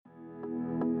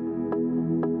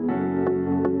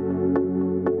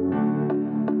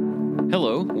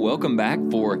Welcome back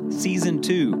for Season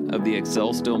 2 of the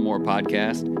Excel Still More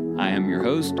podcast. I am your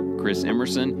host, Chris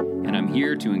Emerson, and I'm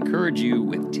here to encourage you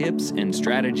with tips and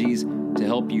strategies to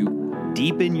help you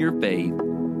deepen your faith,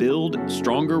 build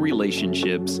stronger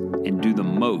relationships, and do the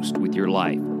most with your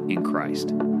life in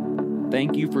Christ.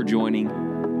 Thank you for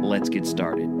joining. Let's get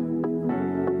started.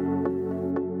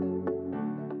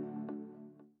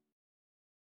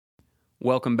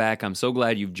 Welcome back. I'm so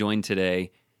glad you've joined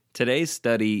today. Today's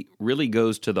study really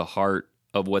goes to the heart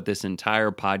of what this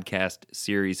entire podcast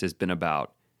series has been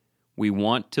about. We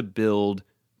want to build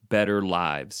better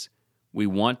lives. We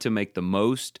want to make the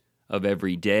most of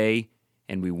every day,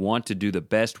 and we want to do the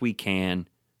best we can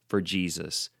for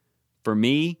Jesus. For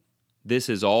me, this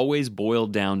has always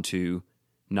boiled down to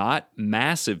not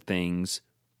massive things,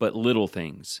 but little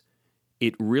things.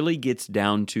 It really gets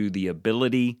down to the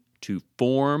ability to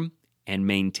form and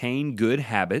maintain good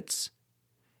habits,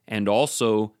 and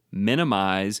also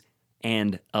minimize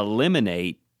and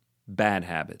eliminate bad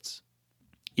habits.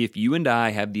 If you and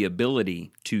I have the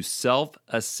ability to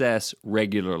self-assess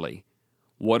regularly,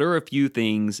 what are a few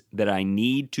things that I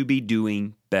need to be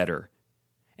doing better?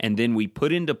 And then we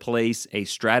put into place a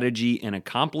strategy and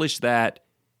accomplish that,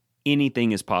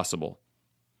 anything is possible.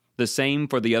 The same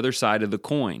for the other side of the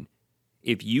coin.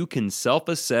 If you can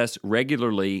self-assess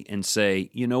regularly and say,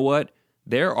 you know what?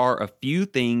 There are a few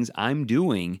things I'm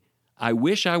doing I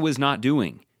wish I was not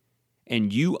doing,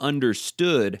 and you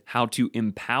understood how to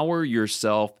empower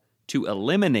yourself to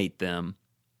eliminate them,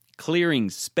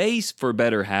 clearing space for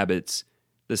better habits,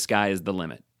 the sky is the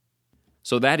limit.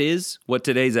 So that is what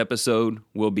today's episode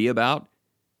will be about.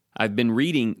 I've been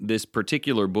reading this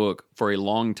particular book for a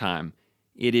long time.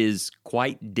 It is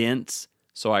quite dense,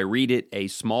 so I read it a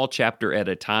small chapter at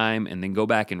a time and then go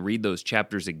back and read those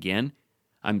chapters again.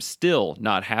 I'm still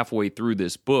not halfway through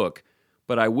this book,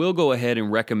 but I will go ahead and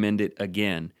recommend it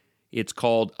again. It's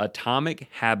called Atomic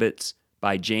Habits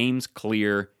by James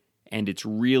Clear, and it's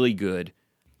really good.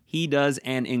 He does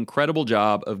an incredible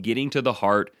job of getting to the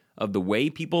heart of the way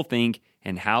people think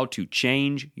and how to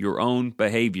change your own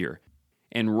behavior.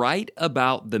 And right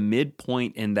about the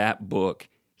midpoint in that book,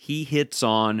 he hits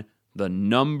on the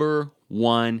number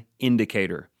one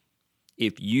indicator.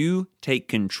 If you take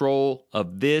control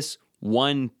of this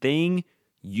one thing,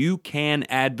 you can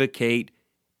advocate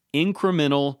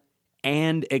incremental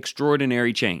and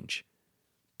extraordinary change.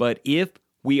 But if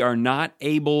we are not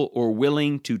able or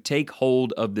willing to take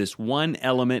hold of this one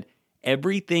element,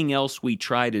 everything else we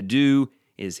try to do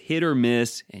is hit or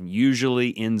miss and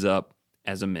usually ends up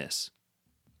as a miss.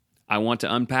 I want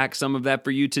to unpack some of that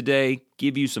for you today,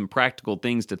 give you some practical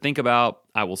things to think about.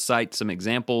 I will cite some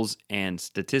examples and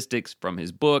statistics from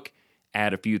his book,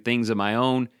 add a few things of my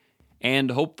own,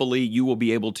 and hopefully you will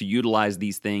be able to utilize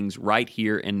these things right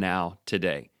here and now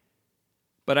today.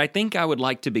 But I think I would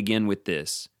like to begin with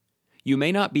this. You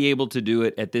may not be able to do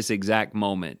it at this exact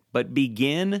moment, but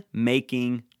begin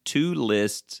making 2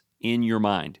 lists in your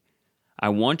mind. I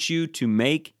want you to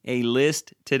make a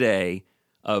list today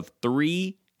of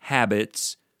 3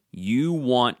 habits you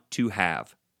want to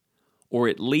have, or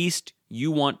at least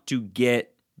you want to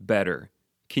get better.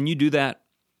 Can you do that?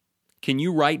 Can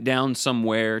you write down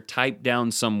somewhere, type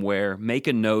down somewhere, make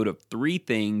a note of 3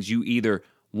 things you either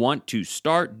want to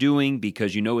start doing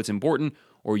because you know it's important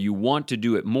or you want to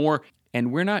do it more?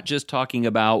 And we're not just talking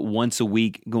about once a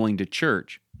week going to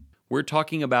church. We're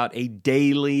talking about a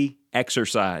daily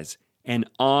exercise, an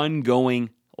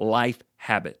ongoing life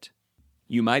habit.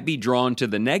 You might be drawn to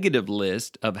the negative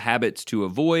list of habits to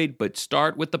avoid, but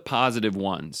start with the positive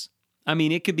ones. I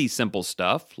mean, it could be simple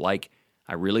stuff like,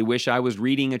 I really wish I was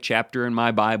reading a chapter in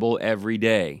my Bible every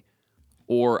day.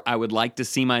 Or I would like to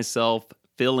see myself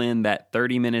fill in that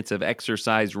 30 minutes of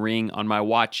exercise ring on my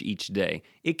watch each day.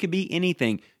 It could be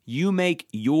anything. You make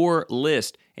your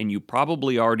list, and you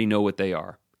probably already know what they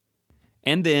are.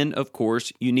 And then, of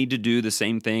course, you need to do the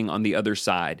same thing on the other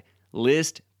side.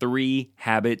 List 3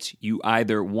 habits you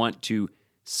either want to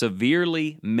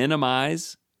severely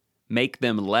minimize, make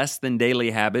them less than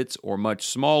daily habits or much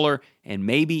smaller, and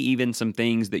maybe even some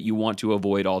things that you want to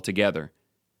avoid altogether.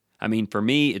 I mean, for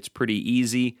me, it's pretty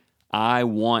easy. I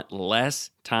want less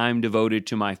time devoted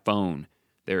to my phone.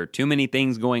 There are too many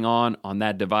things going on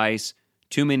that device,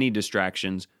 too many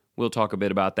distractions. We'll talk a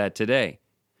bit about that today.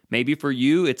 Maybe for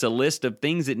you, it's a list of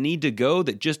things that need to go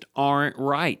that just aren't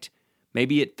right.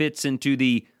 Maybe it fits into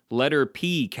the letter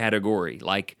P category,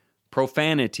 like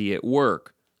profanity at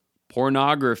work,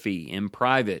 pornography in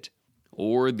private,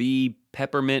 or the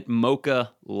peppermint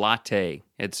mocha latte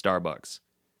at Starbucks.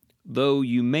 Though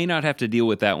you may not have to deal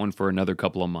with that one for another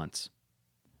couple of months.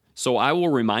 So I will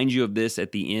remind you of this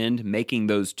at the end, making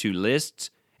those 2 lists,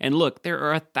 And look, there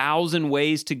are 1,000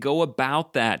 ways to go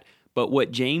about that. But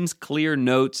what James Clear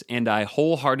notes, and I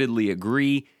wholeheartedly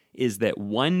agree, is that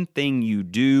one thing you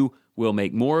do will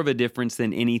make more of a difference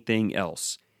than anything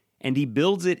else. And he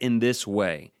builds it in this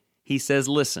way. He says,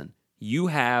 listen, you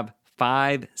have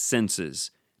 5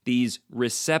 senses, these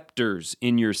receptors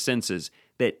in your senses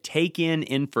that take in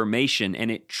information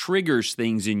and it triggers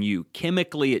things in you.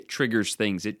 Chemically, it triggers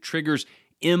things. It triggers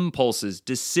impulses,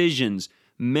 decisions,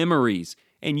 memories.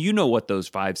 And you know what those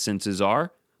 5 senses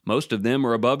are. Most of them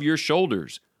are above your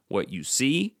shoulders. What you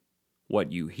see,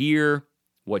 what you hear,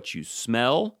 what you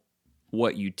smell,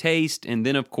 what you taste, and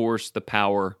then, of course, the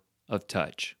power of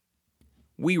touch.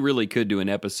 We really could do an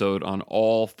episode on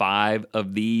all 5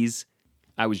 of these.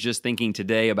 I was just thinking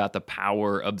today about the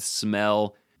power of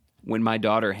smell. When my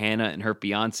daughter Hannah and her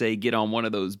fiance get on one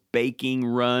of those baking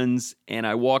runs and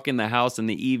I walk in the house in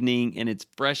the evening and it's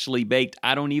freshly baked,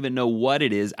 I don't even know what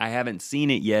it is. I haven't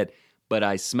seen it yet, but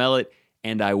I smell it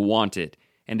and I want it.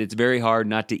 And it's very hard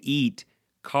not to eat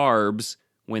carbs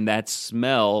when that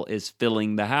smell is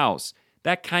filling the house.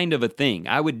 That kind of a thing.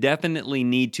 I would definitely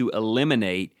need to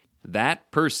eliminate that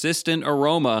persistent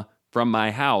aroma from my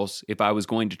house if I was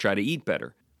going to try to eat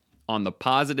better. On the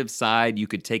positive side, you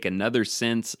could take another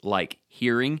sense like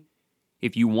hearing.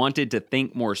 If you wanted to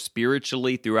think more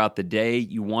spiritually throughout the day,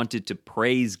 you wanted to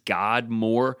praise God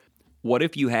more, what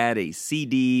if you had a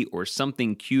CD or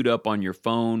something queued up on your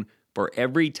phone for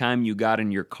every time you got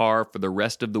in your car for the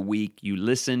rest of the week, you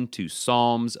listened to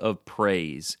Psalms of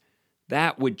praise?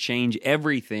 That would change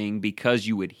everything because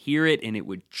you would hear it and it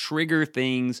would trigger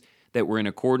things that were in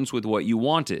accordance with what you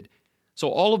wanted. So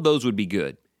all of those would be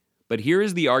good. But here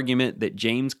is the argument that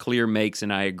James Clear makes,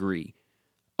 and I agree.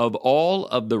 Of all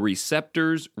of the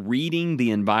receptors reading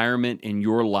the environment in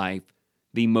your life,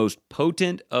 the most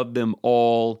potent of them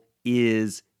all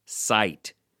is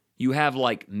sight. You have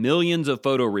like millions of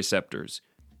photoreceptors.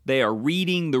 They are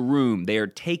reading the room. They are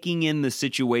taking in the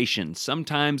situation.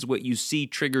 Sometimes what you see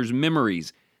triggers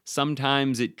memories.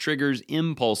 Sometimes it triggers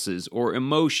impulses or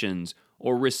emotions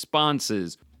or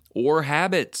responses or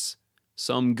habits,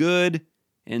 some good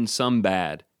and some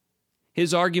bad.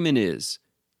 His argument is,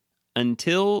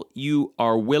 until you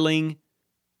are willing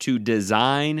to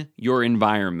design your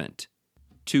environment,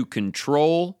 to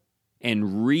control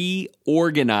and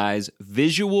reorganize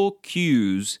visual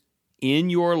cues in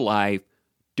your life,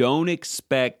 don't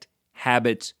expect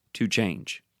habits to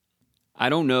change. I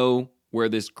don't know where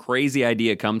this crazy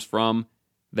idea comes from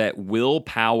that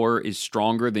willpower is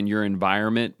stronger than your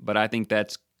environment, but I think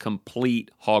that's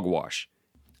complete hogwash.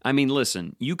 I mean,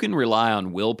 listen, you can rely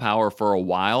on willpower for a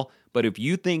while, but if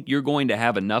you think you're going to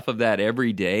have enough of that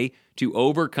every day to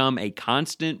overcome a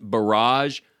constant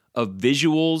barrage of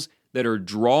visuals that are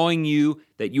drawing you,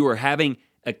 that you are having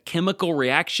a chemical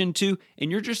reaction to,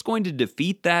 and you're just going to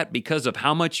defeat that because of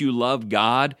how much you love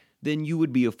God, then you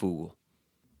would be a fool.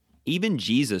 Even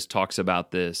Jesus talks about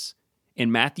this.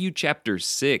 In Matthew chapter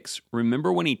 6,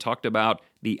 remember when he talked about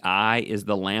the eye is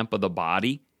the lamp of the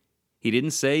body? He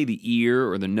didn't say the ear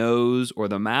or the nose or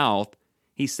the mouth.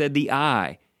 He said the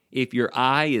eye. If your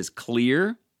eye is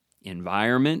clear,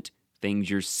 environment, things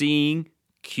you're seeing,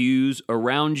 cues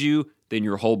around you, then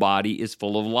your whole body is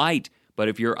full of light. But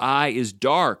if your eye is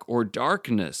dark or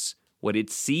darkness, what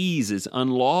it sees is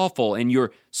unlawful and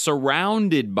you're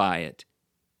surrounded by it,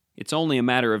 it's only a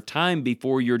matter of time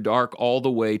before you're dark all the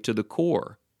way to the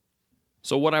core.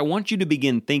 So what I want you to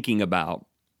begin thinking about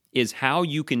is how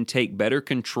you can take better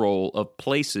control of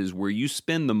places where you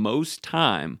spend the most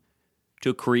time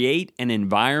to create an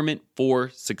environment for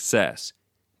success.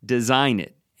 Design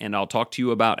it, and I'll talk to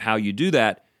you about how you do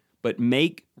that, but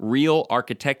make real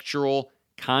architectural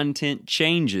content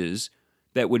changes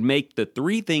that would make the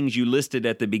 3 things you listed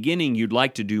at the beginning you'd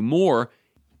like to do more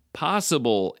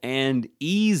possible and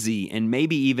easy and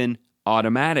maybe even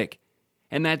automatic.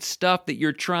 And that stuff that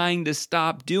you're trying to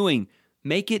stop doing,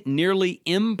 make it nearly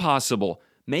impossible.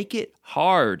 Make it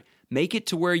hard. Make it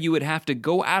to where you would have to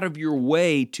go out of your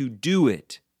way to do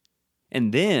it.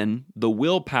 And then the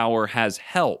willpower has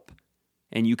help,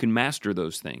 and you can master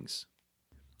those things.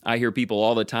 I hear people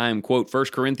all the time quote 1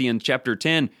 Corinthians chapter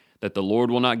 10, that the Lord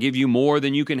will not give you more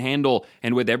than you can handle,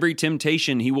 and with every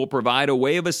temptation he will provide a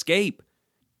way of escape.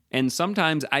 And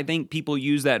sometimes I think people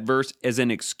use that verse as an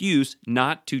excuse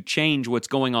not to change what's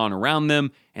going on around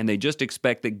them, and they just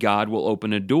expect that God will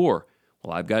open a door.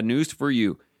 Well, I've got news for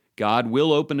you. God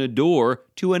will open a door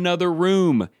to another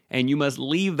room, and you must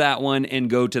leave that one and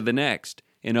go to the next.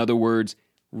 In other words,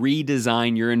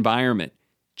 redesign your environment.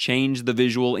 Change the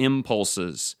visual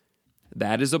impulses.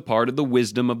 That is a part of the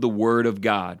wisdom of the Word of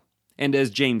God. And as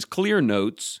James Clear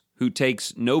notes, who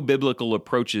takes no biblical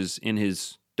approaches in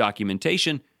his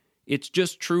documentation. It's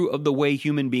just true of the way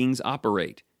human beings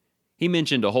operate. He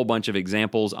mentioned a whole bunch of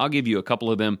examples. I'll give you a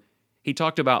couple of them. He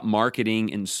talked about marketing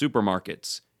in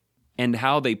supermarkets and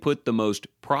how they put the most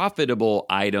profitable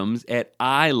items at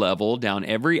eye level down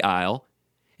every aisle,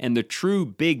 and the true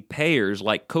big payers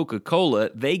like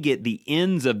Coca-Cola, they get the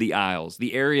ends of the aisles,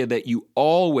 the area that you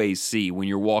always see when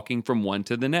you're walking from one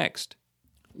to the next.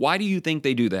 Why do you think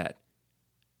they do that?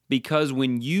 Because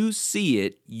when you see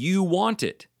it, you want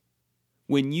it.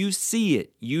 When you see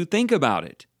it, you think about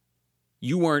it.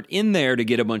 You weren't in there to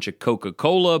get a bunch of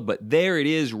Coca-Cola, but there it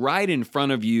is right in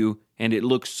front of you, and it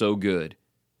looks so good.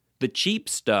 The cheap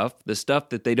stuff, the stuff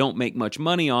that they don't make much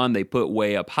money on, they put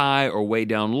way up high or way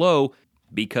down low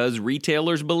because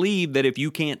retailers believe that if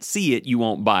you can't see it, you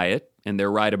won't buy it, and they're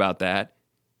right about that.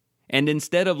 And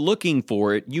instead of looking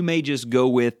for it, you may just go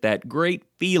with that great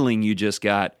feeling you just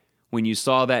got when you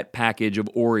saw that package of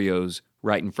Oreos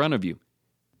right in front of you.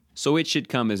 So it should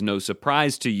come as no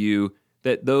surprise to you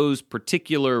that those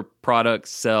particular products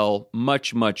sell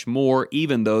much, much more,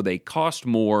 even though they cost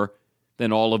more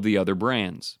than all of the other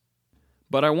brands.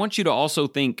 But I want you to also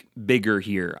think bigger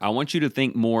here. I want you to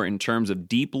think more in terms of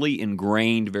deeply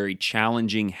ingrained, very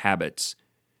challenging habits.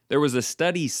 There was a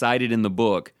study cited in the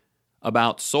book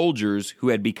about soldiers who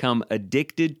had become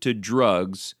addicted to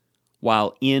drugs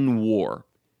while in war.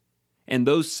 And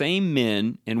those same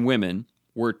men and women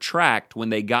were tracked when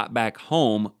they got back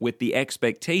home with the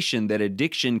expectation that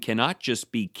addiction cannot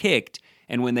just be kicked,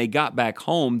 and when they got back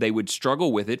home, they would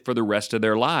struggle with it for the rest of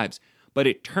their lives. But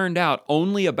it turned out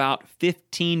only about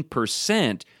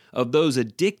 15% of those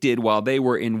addicted while they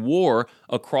were in war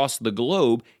across the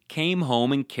globe came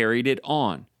home and carried it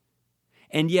on.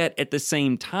 And yet, at the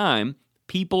same time,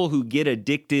 people who get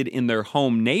addicted in their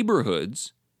home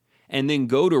neighborhoods and then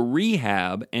go to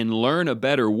rehab and learn a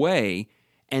better way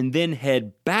and then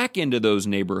head back into those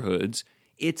neighborhoods,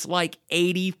 it's like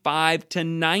 85 to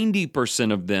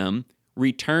 90% of them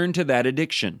return to that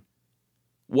addiction.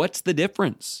 What's the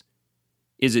difference?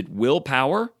 Is it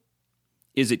willpower?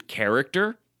 Is it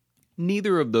character?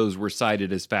 Neither of those were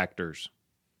cited as factors.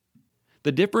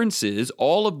 The difference is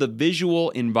all of the visual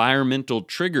environmental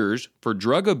triggers for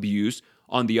drug abuse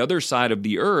on the other side of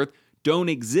the earth don't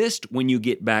exist when you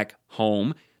get back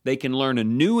home. They can learn a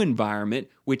new environment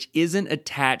which isn't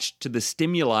attached to the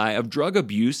stimuli of drug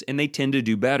abuse, and they tend to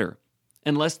do better,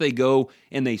 unless they go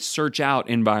and they search out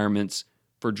environments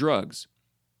for drugs.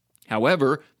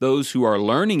 However, those who are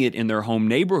learning it in their home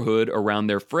neighborhood around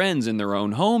their friends in their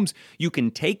own homes, you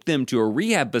can take them to a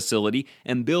rehab facility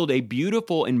and build a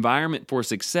beautiful environment for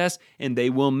success, and they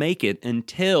will make it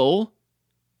until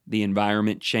the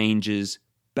environment changes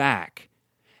back.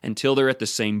 Until they're at the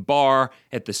same bar,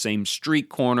 at the same street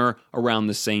corner, around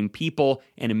the same people,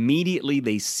 and immediately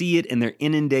they see it and they're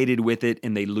inundated with it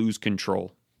and they lose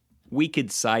control. We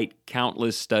could cite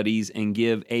countless studies and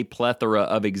give a plethora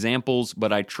of examples,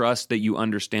 but I trust that you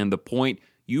understand the point.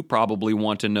 You probably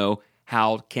want to know,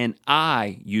 how can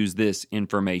I use this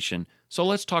information? So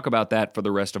let's talk about that for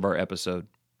the rest of our episode.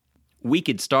 We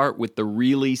could start with the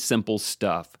really simple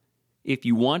stuff. If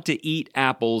you want to eat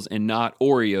apples and not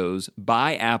Oreos,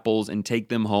 buy apples and take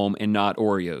them home and not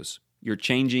Oreos. You're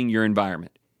changing your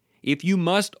environment. If you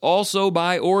must also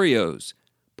buy Oreos,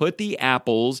 put the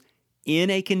apples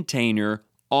in a container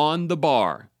on the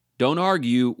bar. Don't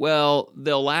argue, well,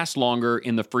 they'll last longer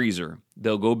in the freezer.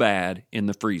 They'll go bad in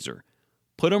the freezer.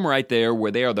 Put them right there where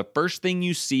they are the first thing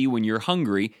you see when you're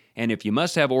hungry, and if you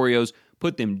must have Oreos,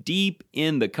 put them deep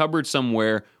in the cupboard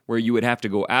somewhere where you would have to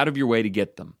go out of your way to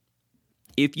get them.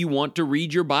 If you want to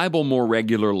read your Bible more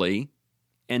regularly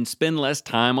and spend less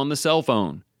time on the cell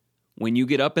phone, when you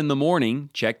get up in the morning,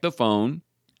 check the phone,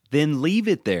 then leave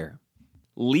it there.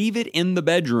 Leave it in the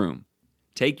bedroom.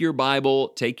 Take your Bible,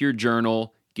 take your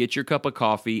journal, get your cup of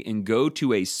coffee, and go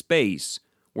to a space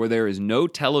where there is no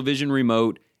television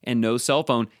remote and no cell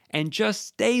phone, and just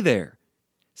stay there.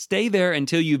 Stay there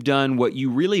until you've done what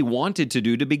you really wanted to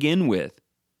do to begin with.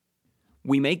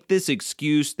 We make this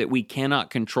excuse that we cannot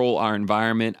control our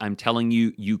environment. I'm telling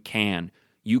you, you can.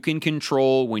 You can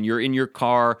control when you're in your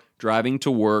car driving to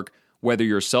work, whether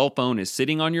your cell phone is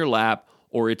sitting on your lap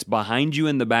or it's behind you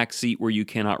in the back seat where you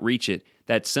cannot reach it.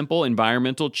 That simple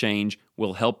environmental change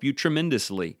will help you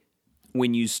tremendously.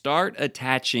 When you start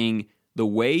attaching the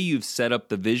way you've set up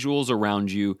the visuals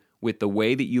around you with the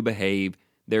way that you behave,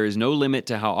 there is no limit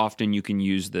to how often you can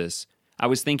use this. I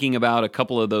was thinking about a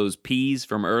couple of those P's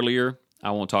from earlier. I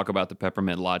won't talk about the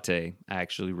peppermint latte. I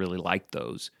actually really like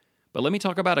those. But let me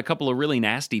talk about a couple of really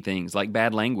nasty things like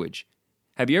bad language.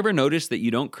 Have you ever noticed that you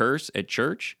don't curse at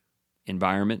church?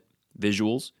 Environment,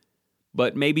 visuals.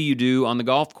 but maybe you do on the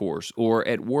golf course or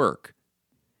at work.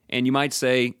 And you might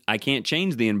say, I can't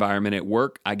change the environment at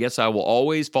work. I guess I will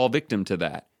always fall victim to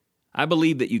that. I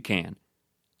believe that you can.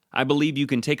 I believe you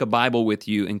can take a Bible with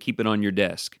you and keep it on your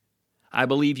desk. I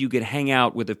believe you could hang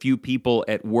out with a few people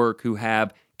at work who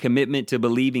have commitment to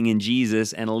believing in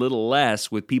Jesus and a little less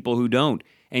with people who don't.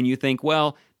 And you think,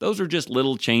 well, those are just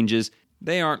little changes.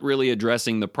 They aren't really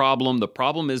addressing the problem. The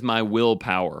problem is my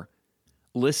willpower.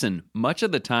 Listen, much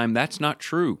of the time that's not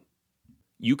true.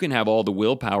 You can have all the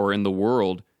willpower in the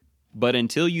world, but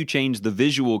until you change the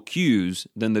visual cues,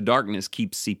 then the darkness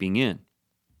keeps seeping in.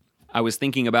 I was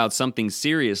thinking about something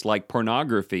serious like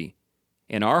pornography.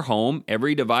 In our home,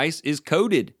 every device is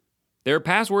coded. There are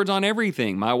passwords on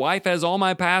everything. My wife has all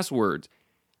my passwords.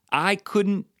 I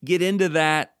couldn't get into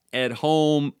that at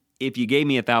home if you gave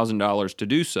me $1,000 to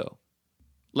do so.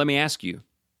 Let me ask you,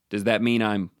 does that mean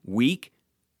I'm weak?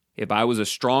 If I was a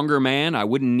stronger man, I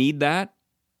wouldn't need that?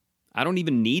 I don't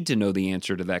even need to know the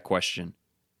answer to that question.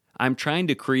 I'm trying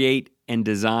to create and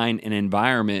design an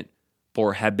environment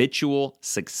for habitual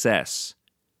success,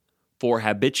 for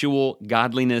habitual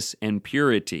godliness and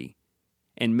purity,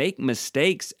 and make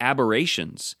mistakes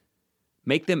aberrations.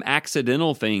 Make them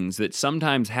accidental things that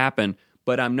sometimes happen,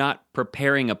 but I'm not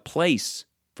preparing a place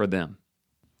for them.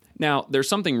 Now, there's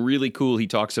something really cool he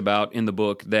talks about in the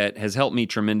book that has helped me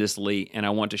tremendously, and I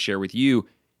want to share with you,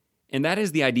 and that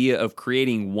is the idea of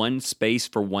creating one space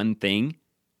for one thing.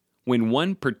 When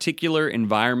one particular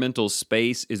environmental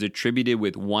space is attributed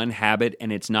with one habit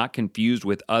and it's not confused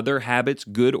with other habits,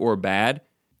 good or bad,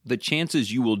 the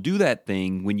chances you will do that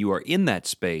thing when you are in that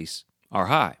space are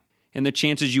high, and the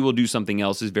chances you will do something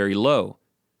else is very low.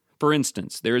 For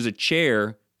instance, there is a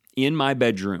chair in my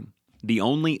bedroom. The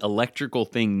only electrical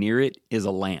thing near it is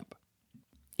a lamp.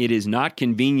 It is not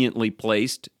conveniently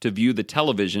placed to view the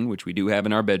television, which we do have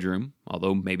in our bedroom,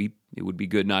 although maybe it would be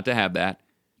good not to have that.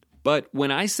 But when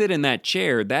I sit in that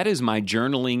chair, that is my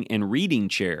journaling and reading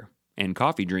chair and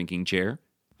coffee drinking chair.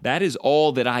 That is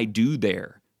all that I do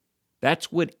there.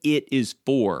 That's what it is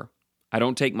for. I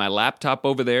don't take my laptop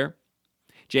over there.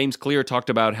 James Clear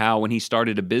talked about how when he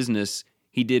started a business,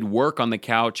 he did work on the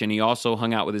couch and he also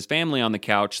hung out with his family on the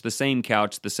couch, the same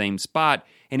spot,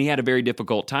 and he had a very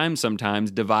difficult time sometimes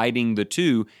dividing the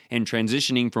two and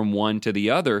transitioning from one to the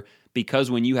other,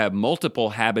 because when you have multiple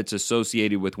habits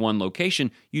associated with one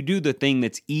location, you do the thing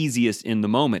that's easiest in the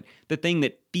moment, the thing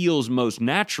that feels most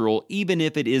natural, even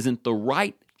if it isn't the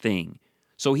right thing.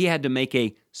 So he had to make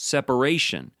a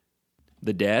separation.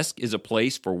 The desk is a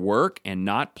place for work and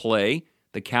not play.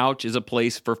 The couch is a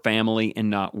place for family and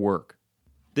not work.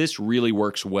 This really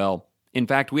works well. In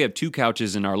fact, we have 2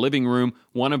 couches in our living room,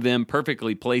 one of them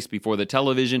perfectly placed before the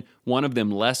television, one of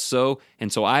them less so,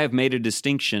 and so I have made a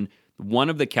distinction. One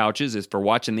of the couches is for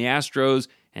watching the Astros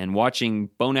and watching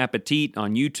Bon Appetit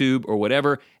on YouTube or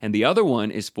whatever, and the other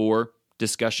one is for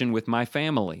discussion with my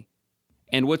family.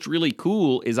 And what's really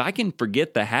cool is I can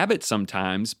forget the habit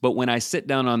sometimes, but when I sit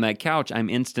down on that couch, I'm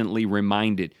instantly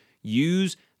reminded.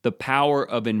 Use the power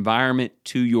of environment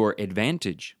to your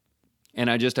advantage. And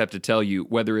I just have to tell you,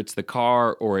 whether it's the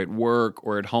car or at work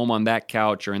or at home on that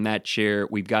couch or in that chair,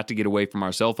 we've got to get away from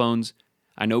our cell phones.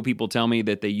 I know people tell me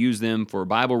that they use them for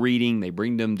Bible reading, they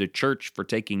bring them to church for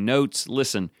taking notes.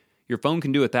 Listen, your phone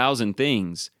can do 1,000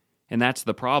 things, and that's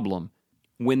the problem.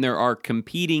 When there are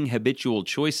competing habitual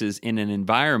choices in an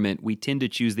environment, we tend to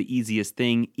choose the easiest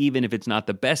thing, even if it's not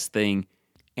the best thing,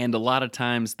 and a lot of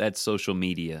times that's social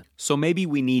media. So maybe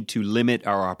we need to limit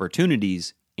our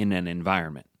opportunities in an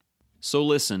environment. So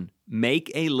listen,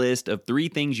 make a list of 3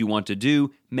 things you want to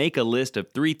do, make a list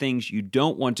of 3 things you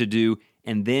don't want to do,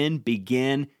 and then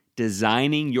begin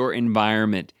designing your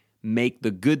environment. Make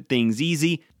the good things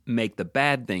easy, make the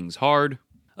bad things hard.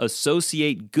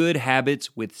 Associate good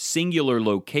habits with singular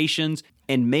locations,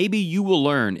 and maybe you will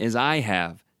learn, as I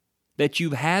have, that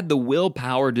you've had the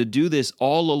willpower to do this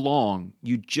all along.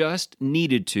 You just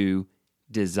needed to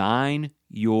design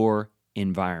your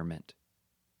environment.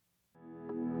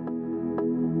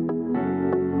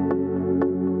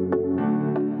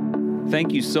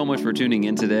 Thank you so much for tuning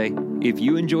in today. If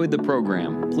you enjoyed the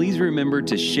program, please remember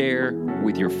to share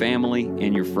with your family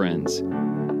and your friends.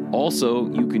 Also,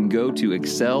 you can go to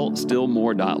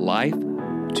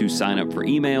excelstillmore.life to sign up for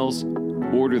emails,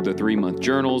 order the 3-month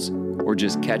journals, or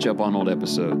just catch up on old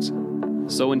episodes.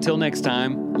 So until next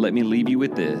time, let me leave you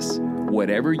with this.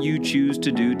 Whatever you choose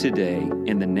to do today,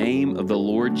 in the name of the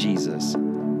Lord Jesus,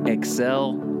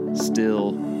 excel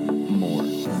still more.